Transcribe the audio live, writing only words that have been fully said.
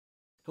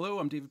Hello,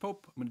 I'm David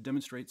Pope. I'm going to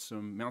demonstrate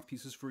some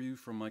mouthpieces for you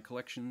from my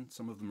collection.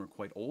 Some of them are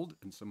quite old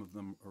and some of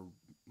them are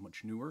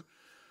much newer.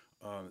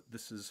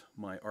 This is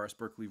my R.S.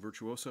 Berkeley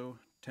Virtuoso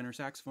tenor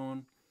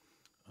saxophone.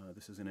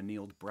 This is an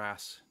annealed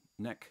brass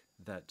neck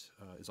that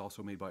is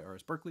also made by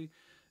R.S. Berkeley,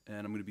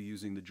 and I'm going to be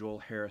using the Joel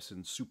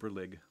Harrison Super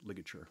Lig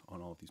ligature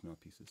on all of these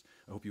mouthpieces.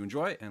 I hope you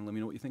enjoy, and let me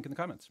know what you think in the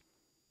comments.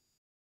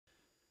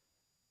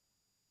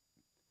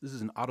 This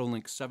is an Otto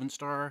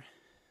 7-star.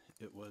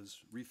 It was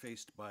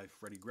refaced by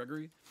Freddie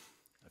Gregory.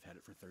 I've had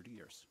it for 30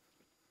 years.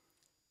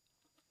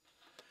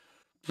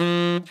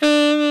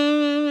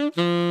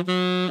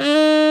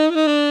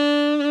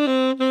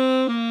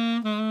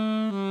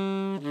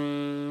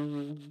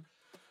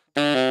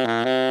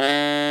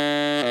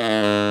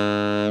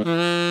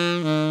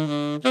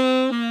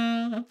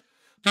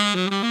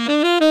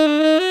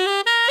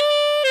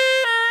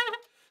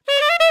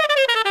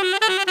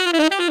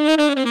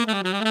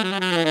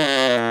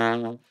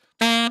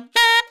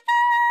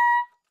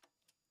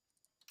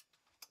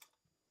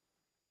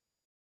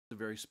 A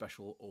very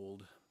special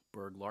old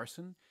Berg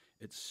Larsen.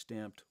 It's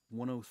stamped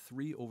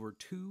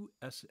 103/2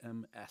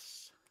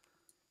 SMS,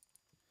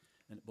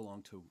 and it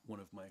belonged to one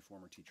of my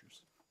former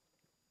teachers.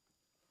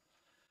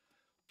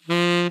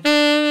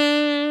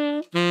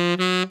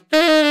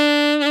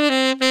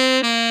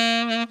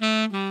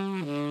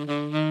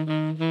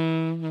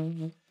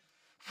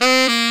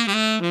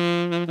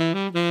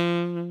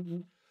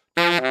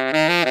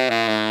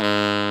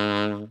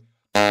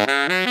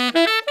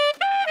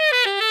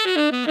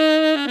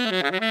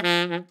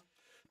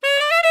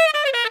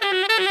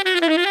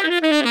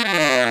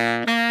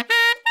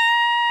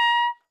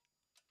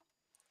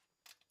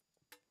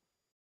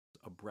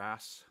 A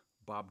brass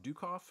Bob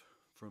Dukoff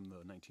from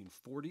the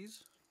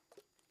 1940s.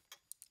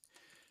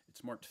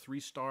 It's marked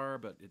 3-star,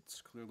 but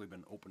it's clearly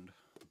been opened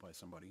by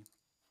somebody.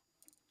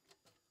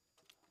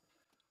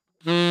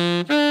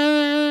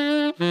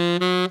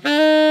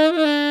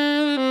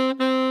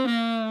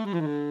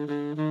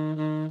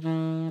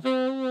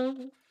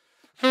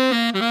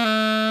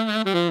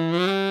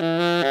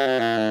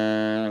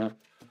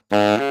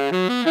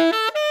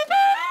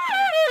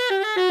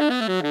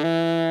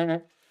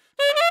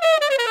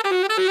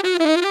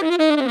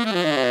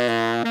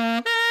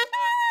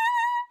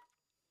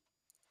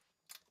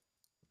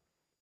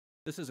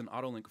 This is an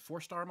Otto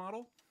 4-star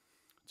model.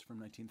 It's from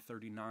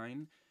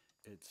 1939.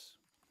 It's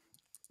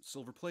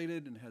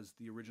silver-plated and has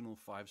the original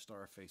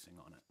 5-star facing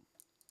on it.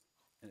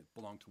 And it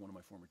belonged to one of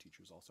my former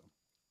teachers also.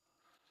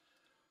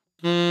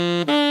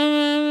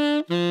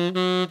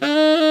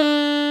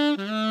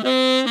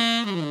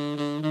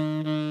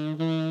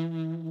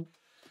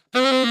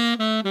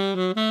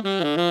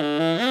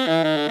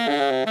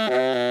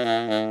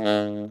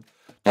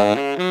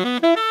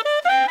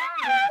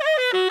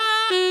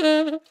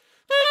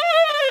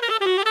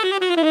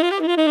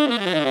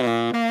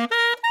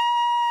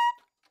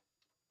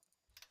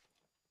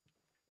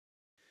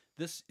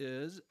 This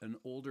is an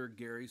older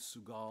Gary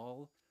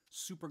Sugal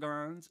Super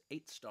Gonz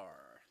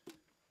 8-star.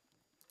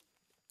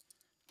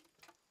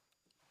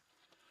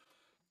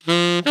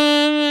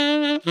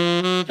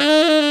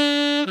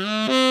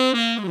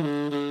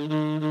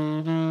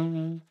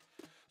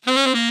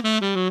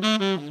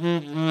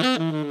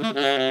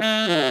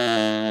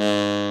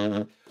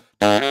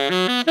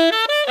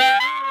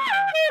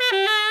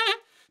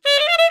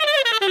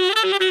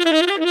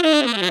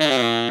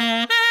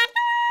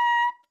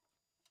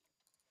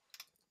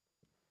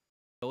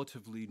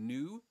 Relatively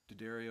new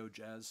Daddario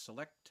Jazz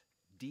Select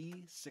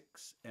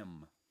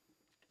D6M.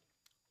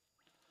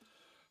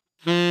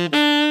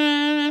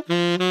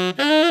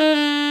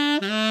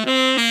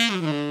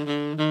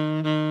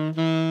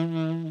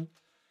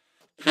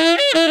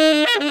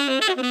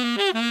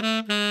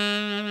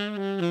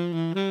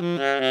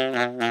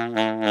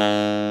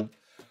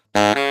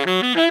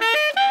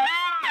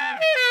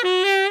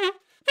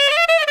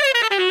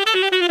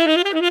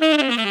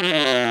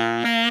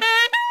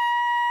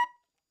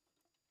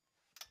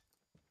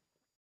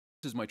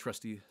 This is my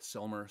trusty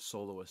Selmer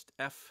Soloist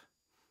F.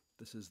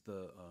 This is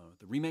the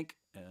remake,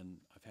 and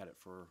I've had it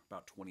for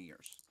about 20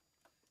 years.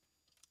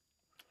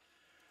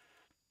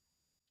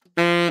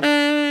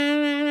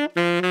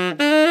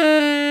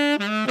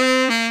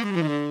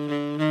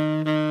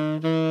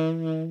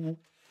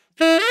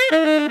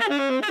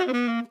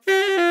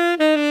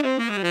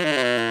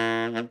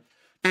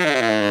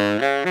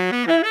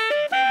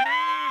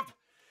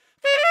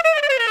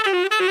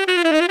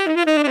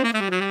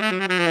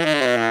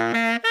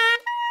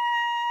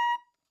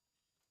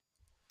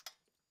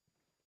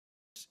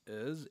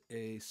 Is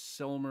a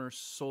Selmer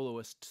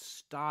Soloist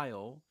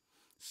style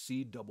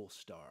C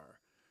double-star.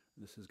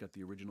 This has got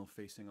the original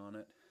facing on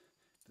it.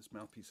 This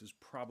mouthpiece is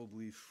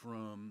probably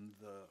from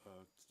the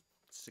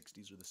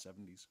 60s or the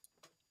 70s.